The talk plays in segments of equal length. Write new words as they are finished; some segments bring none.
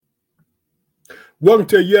Welcome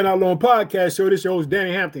to You and Not Alone podcast show. This is your host,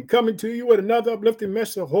 Danny Hampton, coming to you with another uplifting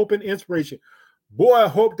message of hope and inspiration. Boy, I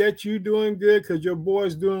hope that you're doing good because your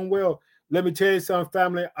boy's doing well. Let me tell you something,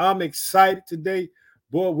 family. I'm excited today.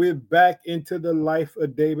 Boy, we're back into the life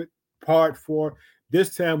of David, part 4.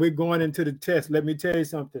 This time we're going into the test. Let me tell you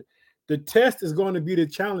something. The test is going to be the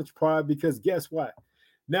challenge part because guess what?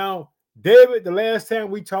 Now, David, the last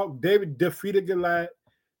time we talked, David defeated Goliath.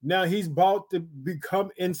 Now he's about to become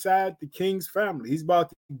inside the king's family. He's about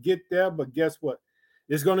to get there, but guess what?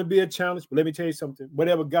 It's going to be a challenge. But let me tell you something.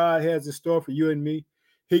 Whatever God has in store for you and me,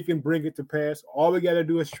 he can bring it to pass. All we got to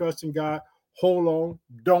do is trust in God. Hold on.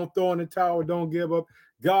 Don't throw in the towel. Don't give up.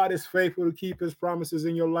 God is faithful to keep his promises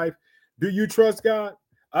in your life. Do you trust God?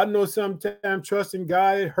 I know sometimes trusting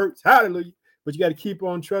God, it hurts. Hallelujah. But you got to keep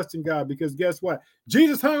on trusting God because guess what?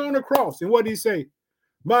 Jesus hung on the cross. And what did he say?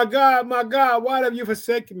 My God, why have you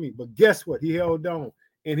forsaken me? But guess what? He held on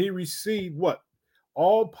and he received what?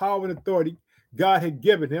 All power and authority God had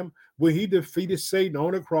given him when he defeated Satan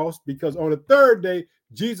on the cross, because on the third day,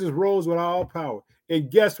 Jesus rose with all power.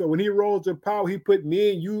 And guess what? When he rose with power, he put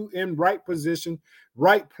me and you in right position,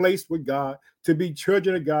 right place with God to be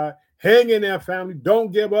children of God. Hang in there, family.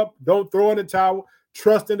 Don't give up. Don't throw in the towel.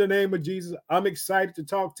 Trust in the name of Jesus. I'm excited to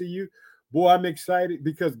talk to you. Boy, I'm excited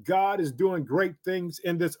because God is doing great things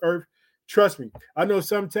in this earth. Trust me. I know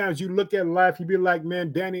sometimes you look at life, you be like,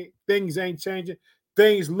 man, Danny, things ain't changing.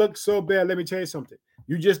 Things look so bad. Let me tell you something.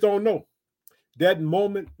 You just don't know. That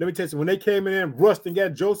moment, let me tell you something. When they came in and rushed and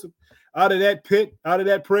got Joseph out of that pit, out of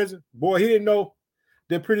that prison, boy, he didn't know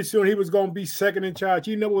that pretty soon he was going to be second in charge.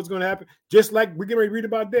 He didn't know what was going to happen. Just like we're getting ready to read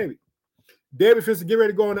about David. David is getting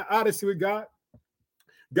ready to go on the odyssey with God.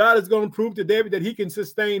 God is going to prove to David that he can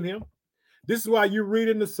sustain him. This is why you read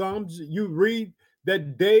in the Psalms, you read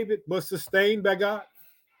that David was sustained by God.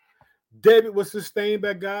 David was sustained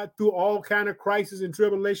by God through all kind of crisis and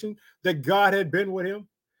tribulation that God had been with him.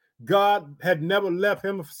 God had never left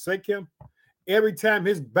him or forsake him. Every time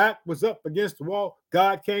his back was up against the wall,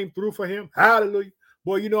 God came through for him. Hallelujah.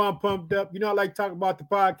 Boy, you know I'm pumped up. You know I like talking about the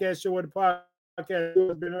podcast show where the podcast show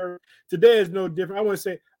has been heard. Today is no different. I want to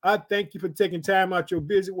say I thank you for taking time out your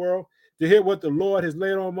busy world to hear what the Lord has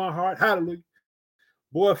laid on my heart. Hallelujah.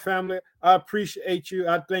 Boy, family, I appreciate you.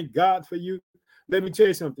 I thank God for you. Let me tell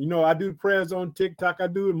you something. You know, I do prayers on TikTok. I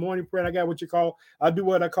do the morning prayer. I got I do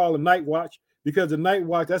what I call a night watch, because the night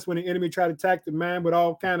watch, that's when the enemy try to attack the man with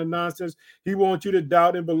all kind of nonsense. He wants you to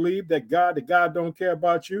doubt and believe that God don't care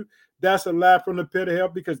about you. That's a lie from the pit of hell,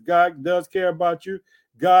 because God does care about you.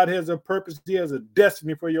 God has a purpose. He has a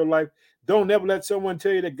destiny for your life. Don't ever let someone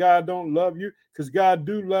tell you that God don't love you, because God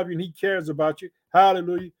do love you and he cares about you.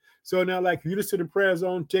 Hallelujah. So now, like, if you listen to prayers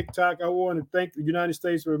on TikTok, I want to thank the United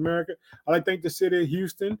States of America. I like to thank the city of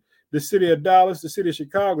Houston, the city of Dallas, the city of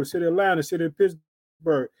Chicago, the city of Atlanta, the city of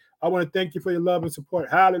Pittsburgh. I want to thank you for your love and support.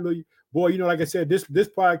 Hallelujah. Boy, you know, like I said, this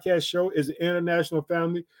podcast show is an international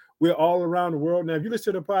family. We're all around the world. Now, if you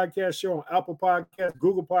listen to the podcast show on Apple Podcasts,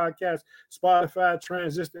 Google Podcasts, Spotify,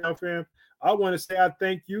 Transistor FM, I want to say I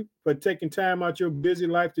thank you for taking time out your busy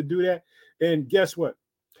life to do that. And guess what?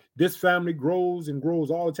 This family grows and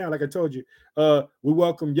grows all the time. Like I told you, we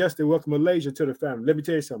welcome Malaysia to the family. Let me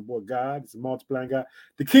tell you something, boy. God is a multiplying God.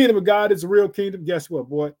 The kingdom of God is a real kingdom. Guess what,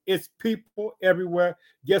 boy? It's people everywhere.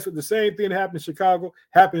 Guess what? The same thing that happened in Chicago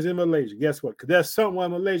happens in Malaysia. Guess what? Because there's someone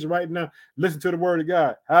in Malaysia right now. Listen to the word of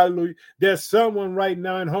God. Hallelujah. There's someone right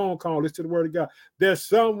now in Hong Kong. Listen to the word of God. There's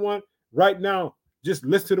someone right now. Just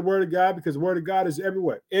listen to the word of God, because the word of God is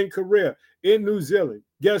everywhere. In Korea, in New Zealand.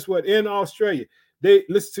 Guess what? In Australia. They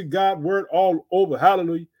listen to God's word all over.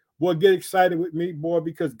 Hallelujah. Boy, get excited with me, boy,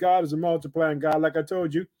 because God is a multiplying God. Like I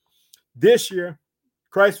told you, this year,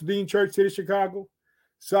 Christ Redeemed Church City, Chicago,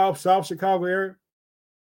 South Chicago area,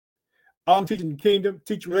 I'm teaching the kingdom,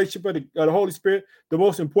 teach relationship of the Holy Spirit. The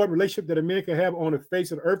most important relationship that a man can have on the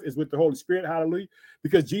face of the earth is with the Holy Spirit. Hallelujah.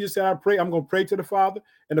 Because Jesus said, I pray, I'm going to pray to the Father,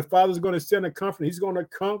 and the Father is going to send a comfort. He's going to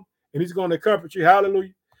come and he's going to comfort you.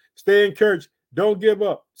 Hallelujah. Stay encouraged. Don't give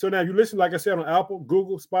up. So now you listen, like I said, on Apple,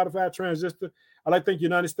 Google, Spotify, Transistor. I like to thank the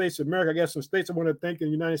United States of America. I got some states I want to thank in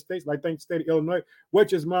the United States. I like to thank the state of Illinois,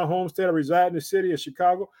 which is my home state. I reside in the city of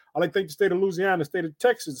Chicago. I like to thank the state of Louisiana, the state of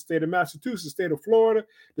Texas, the state of Massachusetts, the state of Florida,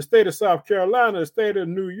 the state of South Carolina, the state of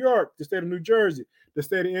New York, the state of New Jersey, the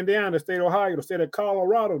state of Indiana, the state of Ohio, the state of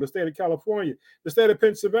Colorado, the state of California, the state of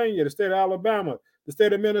Pennsylvania, the state of Alabama, the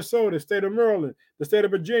state of Minnesota, the state of Maryland, the state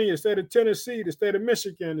of Virginia, the state of Tennessee, the state of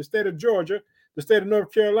Michigan, the state of Georgia, the state of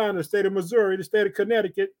North Carolina, the state of Missouri, the state of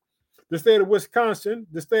Connecticut, the state of Wisconsin,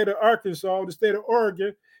 the state of Arkansas, the state of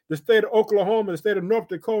Oregon, the state of Oklahoma, the state of North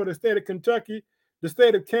Dakota, the state of Kentucky, the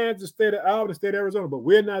state of Kansas, the state of Iowa, the state of Arizona. But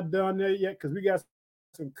we're not done there yet because we got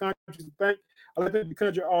some countries to thank. I like the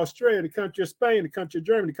country of Australia, the country of Spain, the country of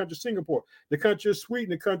Germany, the country of Singapore, the country of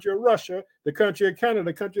Sweden, the country of Russia, the country of Canada,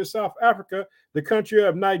 the country of South Africa, the country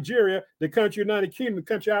of Nigeria, the country of United Kingdom, the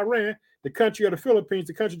country of Iran, the country of the Philippines,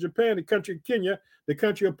 the country of Japan, the country of Kenya, the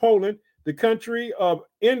country of Poland, the country of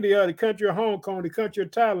India, the country of Hong Kong, the country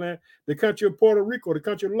of Thailand, the country of Puerto Rico, the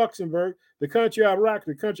country of Luxembourg, the country of Iraq,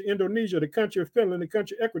 the country of Indonesia, the country of Finland, the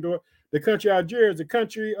country of Ecuador, the country of Algeria, the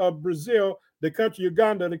country of Brazil, the country of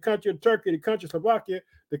Uganda, the country of Turkey, the country of Slovakia,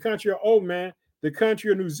 the country of Oman, the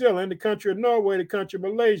country of New Zealand, the country of Norway, the country of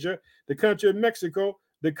Malaysia, the country of Mexico,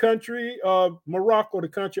 the country of Morocco, the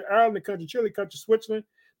country of Ireland, the country of Chile, the country of Switzerland,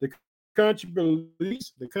 the country of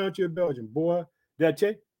Belize, the country of Belgium. Boy, that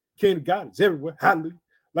check. King of God is everywhere. Hallelujah.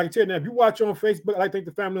 Like I tell you now, if you watch on Facebook, I like to thank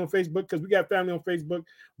the family on Facebook because we got family on Facebook.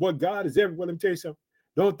 Boy, God is everywhere. Let me tell you something.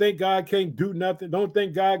 Don't think God can't do nothing. Don't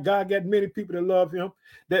think God got many people that love him,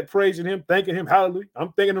 that praising him, thanking him. Hallelujah.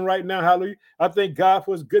 I'm thanking him right now. Hallelujah. I thank God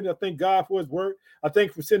for his goodness. I thank God for his word. I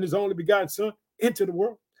thank for sending his only begotten son into the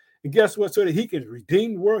world. And guess what? So that he can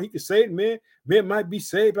redeem the world. He can save man. Men might be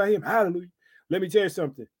saved by him. Hallelujah. Let me tell you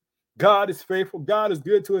something. God is faithful. God is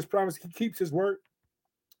good to his promise. He keeps his word.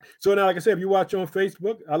 So now, like I said, if you watch on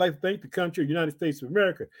Facebook, I'd like to thank the country of the United States of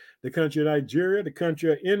America, the country of Nigeria, the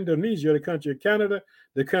country of Indonesia, the country of Canada,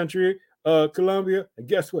 the country of Colombia. And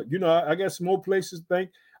guess what? You know, I got some more places to thank.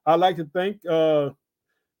 I'd like to thank the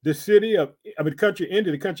country of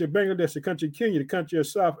India, the country of Bangladesh, the country of Kenya, the country of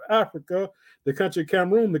South Africa, the country of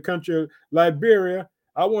Cameroon, the country of Liberia.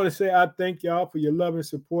 I want to say I thank y'all for your love and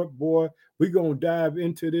support, boy. We're going to dive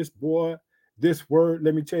into this, boy, this word.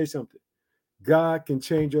 Let me tell you something. God can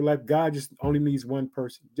change your life. God just only needs one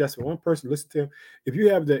person. Just one person. Listen to him. If you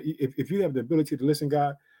have the ability to listen,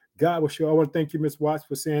 God will show. I want to thank you, Miss Watts,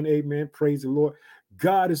 for saying amen. Praise the Lord.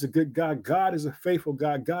 God is a good God. God is a faithful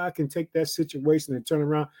God. God can take that situation and turn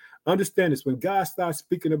around. Understand this. When God starts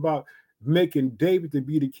speaking about making David to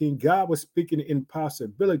be the king, God was speaking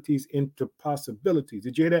impossibilities into possibilities.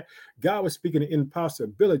 Did you hear that? God was speaking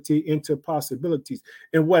impossibility into possibilities.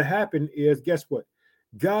 And what happened is, guess what?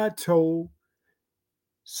 God told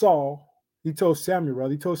Saul, he told Samuel,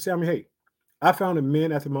 hey, I found a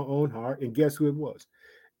man after my own heart, and guess who it was?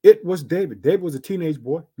 It was David. David was a teenage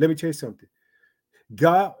boy. Let me tell you something.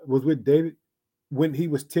 God was with David when he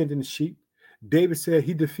was tending the sheep. David said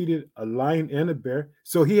he defeated a lion and a bear,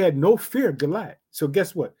 so he had no fear of Goliath. So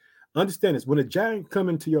guess what? Understand this. When a giant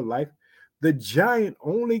comes into your life, the giant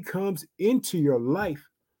only comes into your life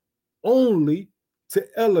only to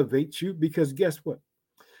elevate you, because guess what?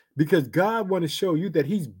 Because God wants to show you that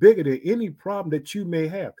he's bigger than any problem that you may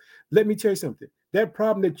have. Let me tell you something. That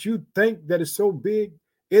problem that you think that is so big,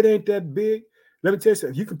 it ain't that big. Let me tell you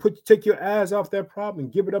something. You can take your eyes off that problem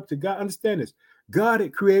and give it up to God. Understand this. God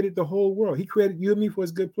had created the whole world. He created you and me for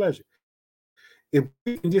his good pleasure. If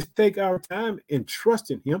we can just take our time and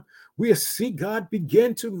trust in him, we'll see God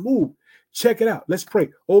begin to move. Check it out. Let's pray.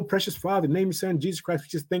 Oh, precious Father, in the name of your son, Jesus Christ, we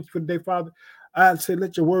just thank you for the day, Father. I say,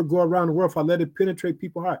 let your word go around the world, Father. Let it penetrate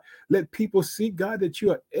people's heart. Let people see, God, that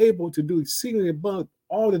you are able to do exceedingly above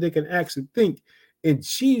all that they can actually think. In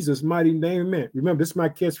Jesus' mighty name, amen. Remember, this is my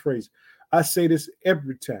catchphrase. I say this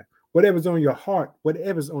every time. Whatever's on your heart,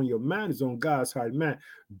 whatever's on your mind is on God's heart and mind.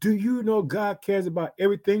 Do you know God cares about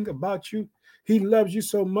everything about you? He loves you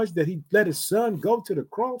so much that he let his son go to the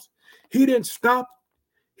cross. He didn't stop.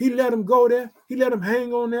 He let him go there. He let him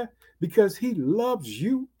hang on there because he loves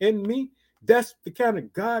you and me. That's the kind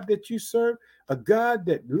of God that you serve, a God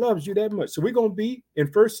that loves you that much. So we're going to be in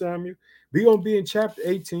 1 Samuel. We're going to be in chapter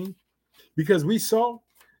 18 because we saw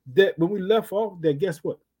that when we left off, that guess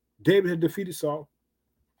what? David had defeated Saul.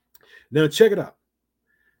 Now check it out.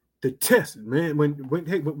 The test, man,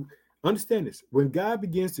 when understand this. When God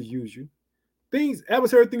begins to use you,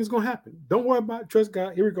 adversary things going to happen. Don't worry about it. Trust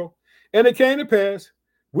God. Here we go. And it came to pass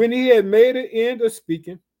when he had made an end of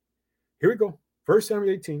speaking. Here we go. 1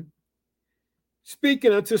 Samuel 18.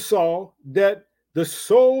 Speaking unto Saul, that the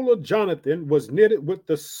soul of Jonathan was knitted with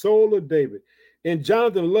the soul of David, and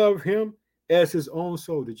Jonathan loved him as his own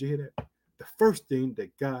soul. Did you hear that? The first thing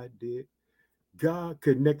that God did, God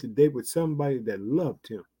connected David with somebody that loved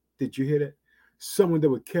him. Did you hear that? Someone that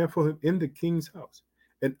would care for him in the king's house.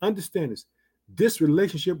 And understand this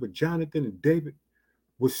relationship with Jonathan and David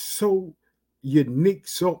was so unique,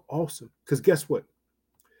 so awesome. Because guess what?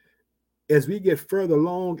 As we get further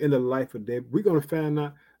along in the life of David, we're going to find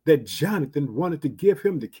out that Jonathan wanted to give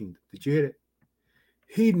him the kingdom. Did you hear that?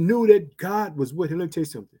 He knew that God was with him. Let me tell you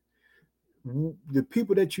something. The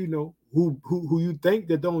people that you know, who you think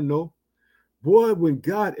that don't know, Boy, when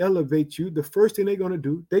God elevates you, the first thing they're going to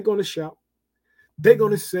do, they're going to shout. They're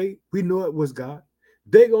going to say, we know it was God.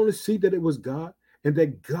 They're going to see that it was God and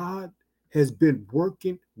that God has been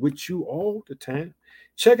working with you all the time.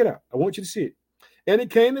 Check it out. I want you to see it. And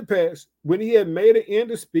it came to pass when he had made an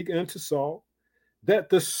end of speaking unto Saul, that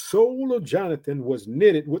the soul of Jonathan was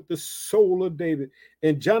knitted with the soul of David,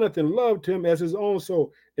 and Jonathan loved him as his own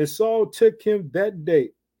soul. And Saul took him that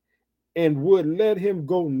day and would let him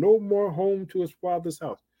go no more home to his father's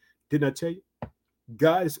house. Didn't I tell you?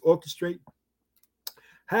 God is orchestrating.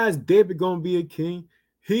 How is David going to be a king?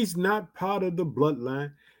 He's not part of the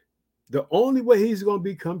bloodline. The only way he's going to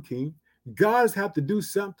become king, God's have to do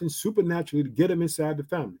something supernaturally to get him inside the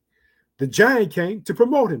family. The giant came to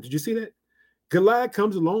promote him. Did you see that? Goliath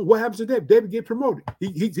comes along. What happens to David? David get promoted.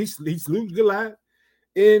 He slew Goliath.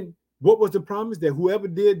 And what was the promise? That whoever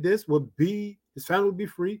did this would be, his family would be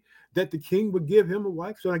free, that the king would give him a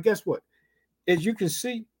wife. So now guess what? As you can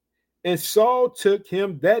see, and Saul took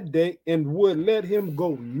him that day and would let him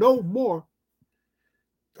go no more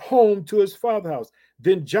home to his father's house.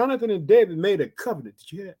 Then Jonathan and David made a covenant.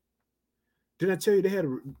 Did you hear that? Didn't I tell you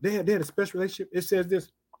they had a special relationship? It says this.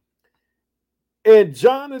 And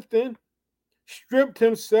Jonathan stripped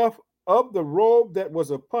himself of the robe that was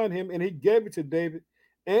upon him, and he gave it to David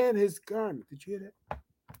and his garment. Did you hear that?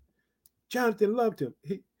 Jonathan loved him.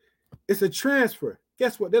 It's a transfer.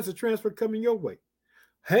 Guess what? There's a transfer coming your way.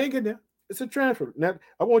 Hang in there. It's a transfer. Now,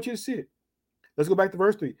 I want you to see it. Let's go back to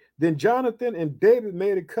verse 3. Then Jonathan and David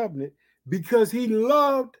made a covenant because he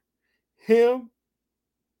loved him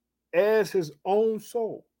as his own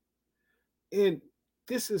soul. And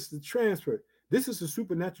this is the transfer. This is a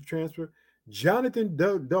supernatural transfer. Jonathan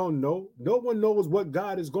don't know. No one knows what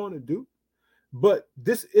God is going to do. But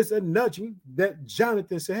this is a nudging that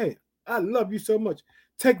Jonathan said, hey, I love you so much.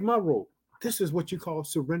 Take my robe. This is what you call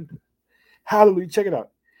surrender. Hallelujah. Check it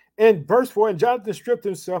out. In verse 4, and Jonathan stripped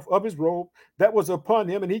himself of his robe that was upon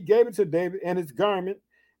him, and he gave it to David and his garment,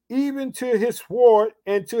 even to his sword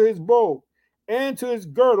and to his bow and to his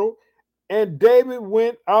girdle. And David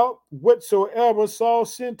went out whatsoever Saul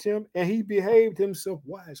sent him, and he behaved himself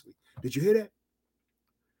wisely. Did you hear that?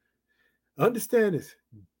 Understand this.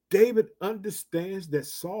 David understands that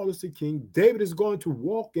Saul is the king. David is going to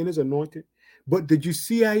walk in his anointing. But did you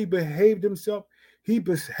see how he behaved himself? He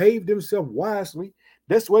behaved himself wisely.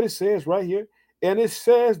 That's what it says right here. And it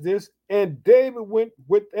says this, and David went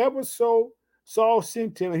whatever Saul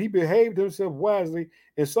sent him, and he behaved himself wisely,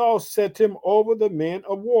 and Saul set him over the men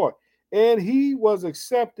of war. And he was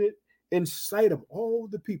accepted in sight of all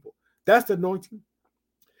the people. That's the anointing.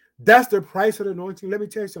 That's the price of the anointing. Let me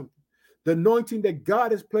tell you something. The anointing that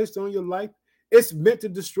God has placed on your life, it's meant to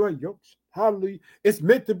destroy yokes. Hallelujah. It's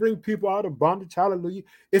meant to bring people out of bondage. Hallelujah.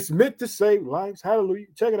 It's meant to save lives. Hallelujah.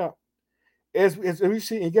 Check it out. As we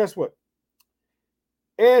see, and guess what?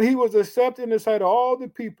 And he was accepted in the sight of all the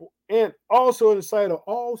people, and also in the sight of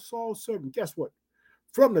all Saul's servants. Guess what?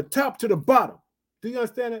 From the top to the bottom. Do you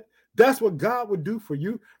understand that? That's what God would do for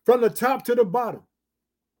you, from the top to the bottom.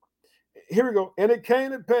 Here we go. And it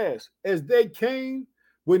came to pass, as they came,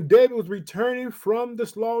 when David was returning from the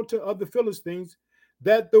slaughter of the Philistines,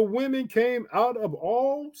 that the women came out of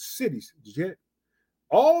all cities,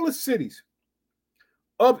 all the cities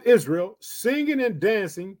of Israel, singing and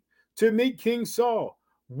dancing to meet King Saul,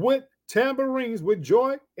 with tambourines, with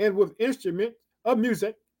joy, and with instruments of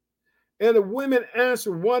music. And the women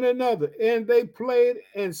answered one another, and they played,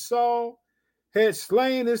 and Saul had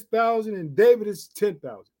slain his 1,000, and David his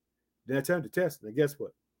 10,000. Then I turned to test, and guess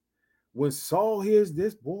what? When Saul hears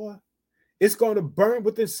this, boy, it's going to burn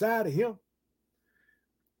within inside of him.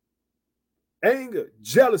 Anger,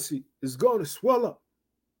 jealousy is going to swell up,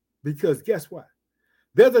 because guess what?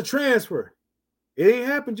 There's a transfer. It ain't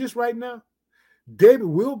happened just right now. David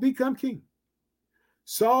will become king.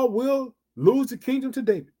 Saul will lose the kingdom to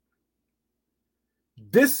David.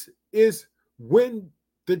 This is when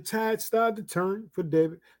the tide started to turn for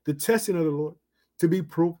David, the testing of the Lord, to be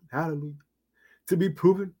proven. Hallelujah. To be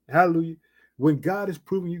proven. Hallelujah. When God is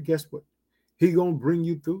proving you, guess what? He's going to bring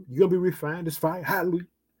you through. You're going to be refined as fire. Hallelujah.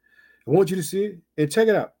 I want you to see it and check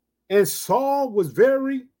it out. And Saul was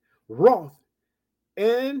very wroth,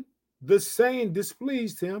 and the saying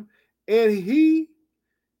displeased him, and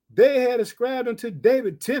they had ascribed unto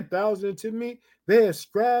David 10,000, and to me they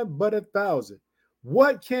ascribed but 1,000.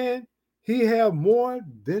 What can he have more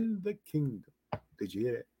than the kingdom? Did you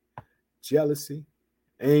hear that? Jealousy,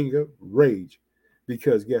 anger, rage.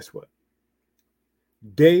 Because guess what?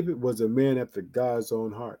 David was a man after God's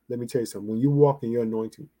own heart. Let me tell you something. When you walk in your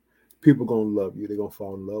anointing, people are going to love you. They're going to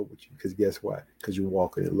fall in love with you. Because guess why? Because you're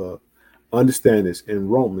walking in love. Understand this. In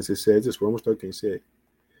Romans, it says this, Romans 13 said,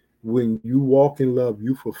 when you walk in love,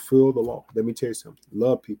 you fulfill the law. Let me tell you something.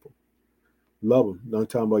 Love people. Love them. I'm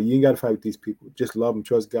talking about you ain't got to fight with these people. Just love them.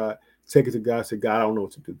 Trust God. Take it to God. Say, God, I don't know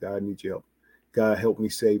what to do. God, I need your help. God, help me,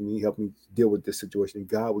 save me, help me deal with this situation. And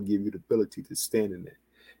God will give you the ability to stand in it.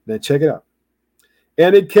 Now, check it out.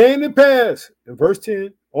 And it came to pass, in verse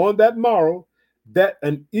 10, on that morrow, that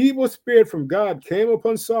an evil spirit from God came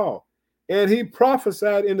upon Saul, and he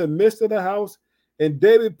prophesied in the midst of the house, and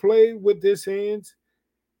David played with his hands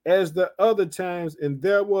as the other times, and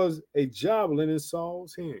there was a javelin in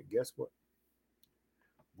Saul's hand. Guess what?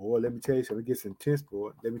 Boy, let me tell you something. It gets intense,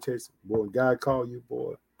 boy. Let me tell you something. Boy, when God call you,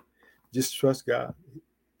 boy, just trust God.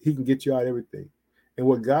 He can get you out of everything. And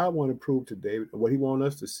what God want to prove to David, and what he want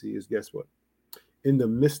us to see is, guess what? In the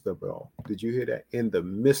midst of it all. Did you hear that? In the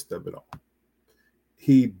midst of it all.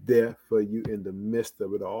 He there for you in the midst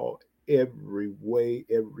of it all. Every way,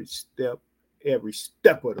 every step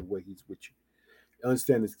of the way he's with you.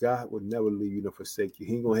 Understand this, God will never leave you nor forsake you.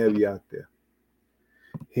 He ain't gonna have you out there.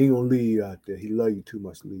 He ain't gonna leave you out there. He love you too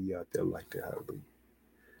much to leave you out there like that. Hallelujah.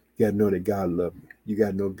 You gotta know that God love you. You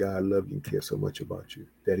gotta know God love you and care so much about you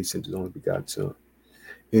that he sent his only begotten son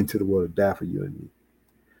into the world to die for you and me.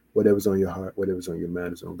 Whatever's on your heart, whatever's on your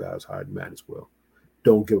mind is on God's heart and mind as well.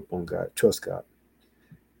 Don't give up on God. Trust God.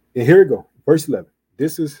 And here we go. Verse 11.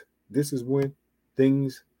 This is when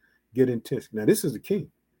things get intense. Now, this is the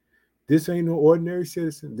king. This ain't no ordinary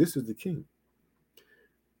citizen. This is the king.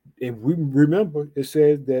 And we remember it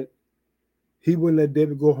says that he wouldn't let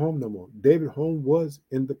David go home no more. David's home was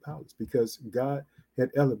in the palace because God had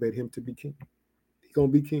elevated him to be king. He's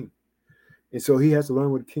going to be king. And so he has to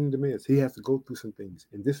learn what the kingdom is. He has to go through some things.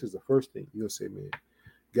 And this is the first thing. You're going to say, man,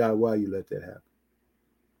 God, why you let that happen?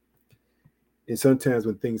 And sometimes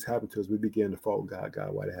when things happen to us, we begin to fault God,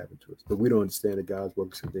 why that happened to us? But we don't understand that God's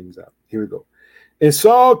working some things out. Here we go. And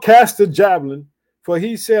Saul cast a javelin, for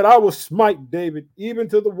he said, I will smite David even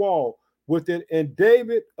to the wall with it. And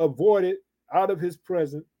David avoided out of his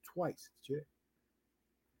presence twice.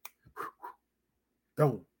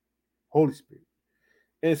 Gone. Holy Spirit.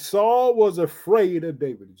 And Saul was afraid of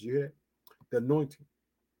David. Did you hear that? The anointing.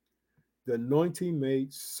 The anointing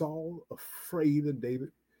made Saul afraid of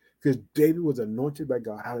David because David was anointed by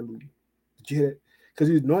God. Hallelujah. Did you hear that? Because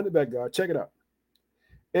he was anointed by God. Check it out.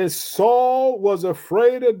 And Saul was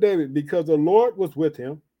afraid of David because the Lord was with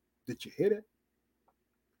him. Did you hear that?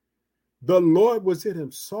 The Lord was in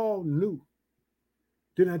him. Saul knew.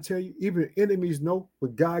 Didn't I tell you? Even enemies know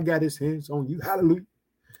when God got his hands on you. Hallelujah.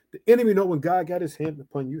 The enemy know when God got his hand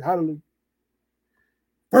upon you. Hallelujah.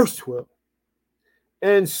 Verse 12.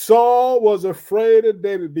 And Saul was afraid of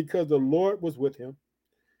David because the Lord was with him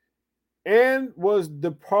and was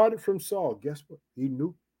departed from Saul. Guess what? He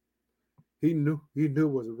knew. He knew it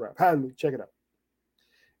was a wrap. Hallelujah. Check it out.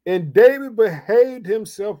 And David behaved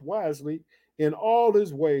himself wisely in all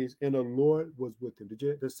his ways, and the Lord was with him. Did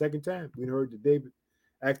you? The second time we heard that David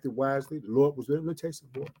acted wisely, the Lord was with him. Let me tell you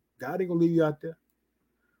something, boy. God ain't gonna leave you out there.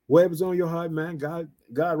 Whatever's on your heart, man, God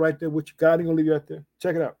right there with you. God ain't gonna leave you out there.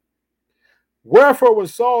 Check it out. Wherefore, when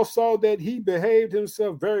Saul saw that he behaved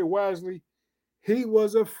himself very wisely, he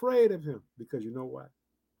was afraid of him. Because you know what?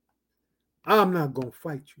 I'm not going to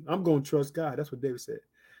fight you. I'm going to trust God. That's what David said.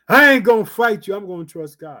 I ain't going to fight you. I'm going to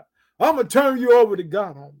trust God. I'm going to turn you over to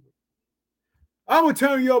God. Hallelujah. I'm going to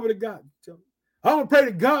turn you over to God. I'm going to pray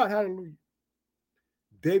to God. Hallelujah.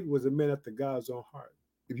 David was a man after God's own heart.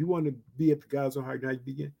 If you want to be after God's own heart, now you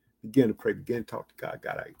begin to pray. Begin to talk to God.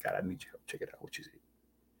 God, I need your help. Check it out. What you see.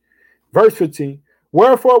 Verse 15.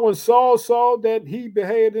 Wherefore, when Saul saw that he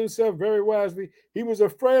behaved himself very wisely, he was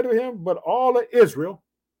afraid of him, but all of Israel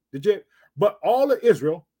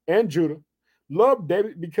and Judah loved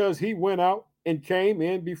David because he went out and came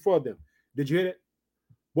in before them. Did you hear that?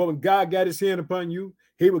 Well, when God got his hand upon you,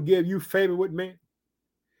 he will give you favor with men.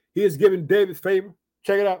 He is giving David favor.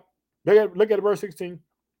 Check it out. Look at verse 16.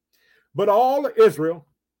 But all of Israel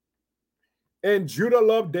and Judah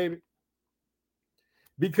loved David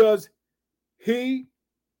because he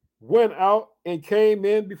went out and came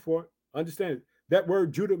in before. Understand it. That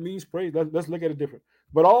word Judah means praise. Let's look at it different.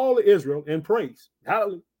 But all of Israel and praise,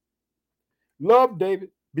 hallelujah, loved David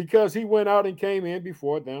because he went out and came in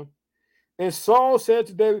before them. And Saul said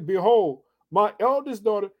to David, behold, my eldest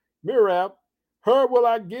daughter, Merab, her will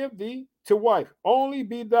I give thee to wife. Only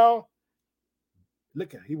be thou.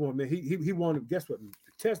 Look at him. He wanted, guess what? The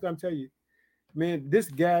test I'm telling you, man, this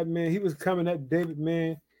guy, man, he was coming at David,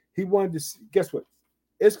 man. He wanted to see, guess what?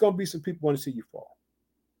 It's going to be some people want to see you fall.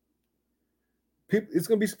 It's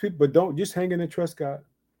going to be some people, but don't just hang in and trust God.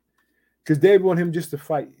 Because David wanted him just to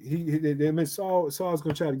fight. Saul's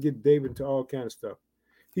going to try to get David into all kind of stuff.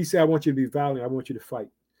 He said, I want you to be violent. I want you to fight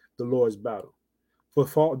the Lord's battle.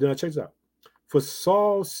 Then I check this out. For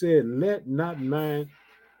Saul said, let not mine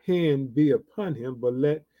hand be upon him, but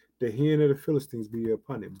let the hand of the Philistines be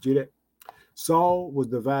upon him. Did you hear that? Saul was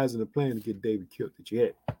devising a plan to get David killed. Did you hear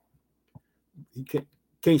it? He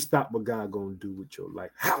can't stop what God going to do with your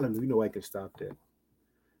life. Hallelujah. You know I can stop that.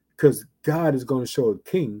 Because God is going to show a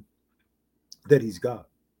king that he's God,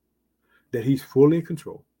 that he's fully in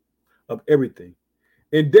control of everything.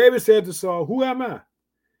 And David said to Saul, who am I?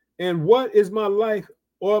 And what is my life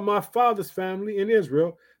or my father's family in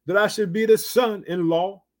Israel that I should be the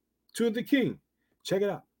son-in-law to the king? Check it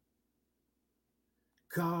out.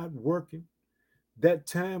 God working that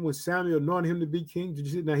time when Samuel anointed him to be king. Did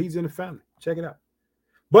you see? Now he's in the family. Check it out.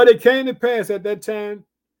 But it came to pass at that time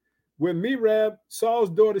when Merab,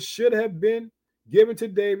 Saul's daughter, should have been given to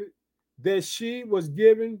David, that she was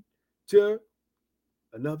given to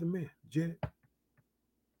another man.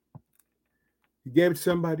 He gave it to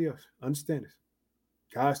somebody else. Understand this.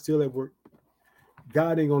 God's still at work.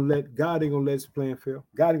 God ain't gonna let his plan fail.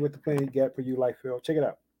 God ain't let the plan he got for you like fail. Check it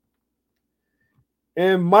out.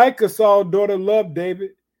 And Micah, Saul's daughter, loved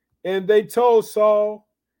David, and they told Saul,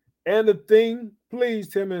 and the thing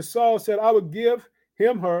pleased him. And Saul said, I will give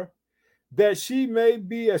him her, that she may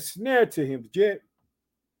be a snare to him. Yet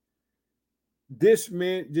this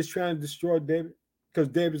man just trying to destroy David because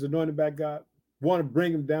David's anointed by God, want to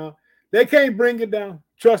bring him down. They can't bring it down.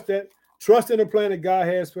 Trust that. Trust in the plan that God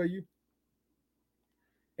has for you.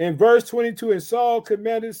 In verse 22, and Saul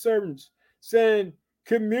commanded his servants, saying,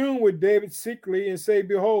 commune with David secretly and say,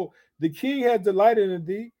 behold, the king has delighted in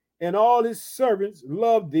thee, and all his servants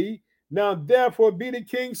love thee. Now therefore be the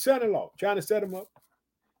king's son-in-law. Trying to set him up.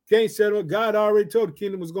 Can't set him up. God already told the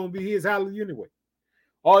kingdom was going to be his. Hallelujah anyway.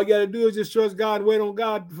 All you got to do is just trust God and wait on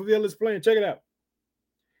God to fulfill his plan. Check it out.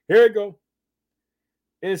 Here we go.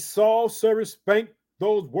 And Saul's servant spake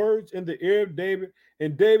those words in the ear of David.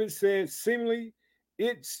 And David said, seemingly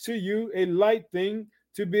it's to you a light thing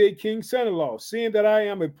to be a king's son-in-law, seeing that I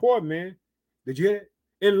am a poor man. Did you hear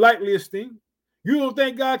that? In lightly esteem. You don't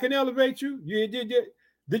think God can elevate you?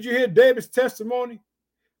 Did you hear David's testimony?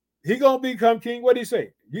 He gonna become king. What did he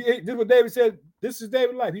say? This is what David said. This is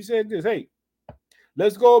David's life. He said this, hey,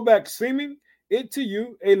 let's go back. Seeming it to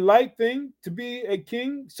you a light thing to be a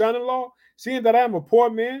king, son-in-law, seeing that I am a poor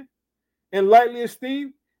man and lightly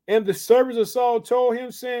esteemed. And the servants of Saul told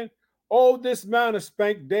him, saying, oh, this man has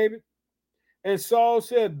spanked David. And Saul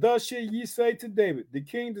said, thus shall ye say to David, the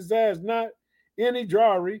king desires not any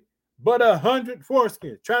dowry, but 100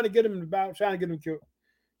 foreskins. Trying to get him in the battle, trying to get him killed.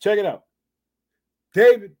 Check it out.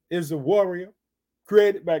 David is a warrior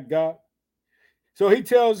created by God. So he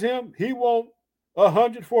tells him he wants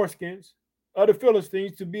 100 foreskins of the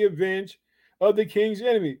Philistines to be avenged of the king's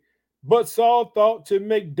enemy. But Saul thought to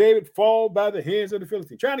make David fall by the hands of the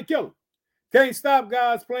Philistines, trying to kill him. Can't stop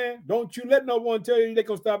God's plan. Don't you let no one tell you they're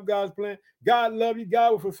going to stop God's plan. God love you.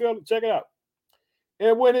 God will fulfill it. Check it out.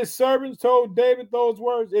 And when his servants told David those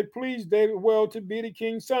words, it pleased David well to be the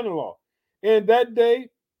king's son-in-law. And that day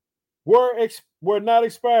were not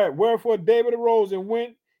expired. Wherefore David arose and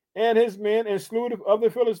went and his men and slew of the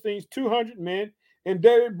Philistines 200 men. And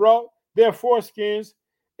David brought their foreskins,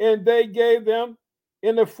 and they gave them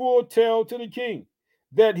in the full tale to the king,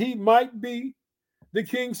 that he might be the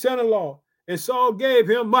king's son-in-law. And Saul gave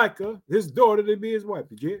him Micah, his daughter, to be his wife.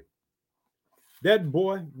 Did you hear? That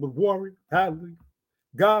boy was warrior. Hallelujah.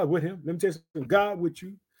 God with him. Let me tell you something. God with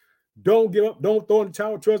you. Don't give up. Don't throw in the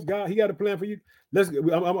towel. Trust God. He got a plan for you.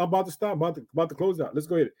 I'm about to stop. About to close out. Let's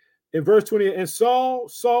go ahead. In verse 28, and Saul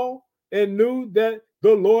saw and knew that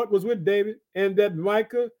the Lord was with David, and that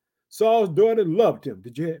Micah, Saul's daughter, loved him.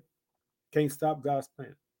 Did you hear? Can't stop God's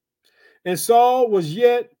plan. And Saul was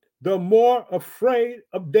yet the more afraid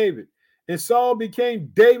of David. And Saul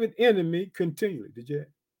became David's enemy continually. Did you hear?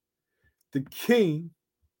 The king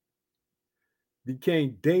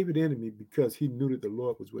became David's enemy because he knew that the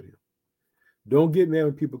Lord was with him. Don't get mad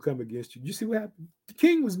when people come against you. You see what happened? The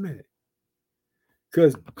king was mad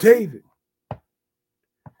because David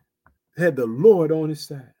had the Lord on his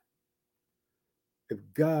side. If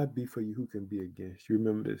God be for you, who can be against you?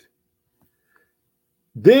 Remember this.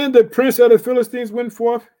 Then the prince of the Philistines went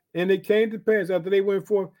forth, and it came to pass after they went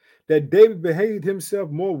forth that David behaved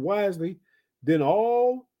himself more wisely than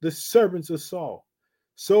all the servants of Saul,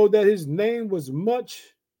 so that his name was much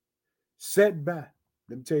set by.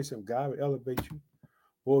 Let me tell you something. God will elevate you.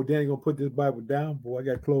 Boy, Danny gonna put this Bible down. Boy, I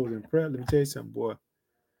got closed in prayer. Let me tell you something, boy.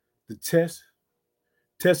 The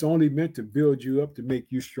tests only meant to build you up, to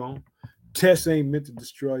make you strong. Tests ain't meant to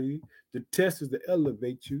destroy you. The test is to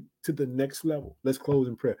elevate you to the next level. Let's close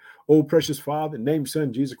in prayer. Oh, precious Father, in the name of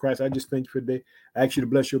Son, Jesus Christ, I just thank you for today. I ask you to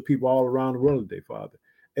bless your people all around the world today, Father,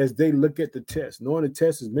 as they look at the test, knowing the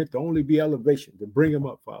test is meant to only be elevation, to bring them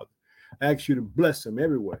up, Father. I ask you to bless them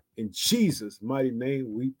everywhere. In Jesus' mighty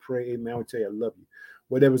name, we pray. Amen. I will tell you, I love you.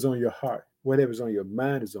 Whatever's on your heart, whatever's on your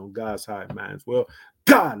mind is on God's high minds. Well,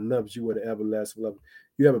 God loves you with an everlasting love.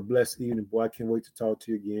 You have a blessed evening, boy. I can't wait to talk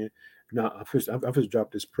to you again. Now, I'm first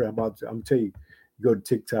drop this prayer. I'm going to tell you, go to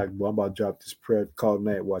TikTok, boy. I'm about to drop this prayer called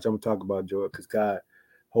Night Watch. I'm going to talk about Joel because God,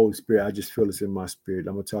 Holy Spirit, I just feel this in my spirit.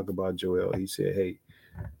 I'm going to talk about Joel. He said, hey,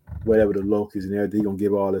 whatever the locusts and everything, he's going to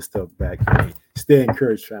give all this stuff back. Hey, stay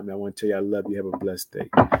encouraged, family. I want to tell you I love you. Have a blessed day.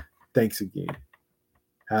 Thanks again.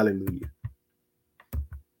 Hallelujah.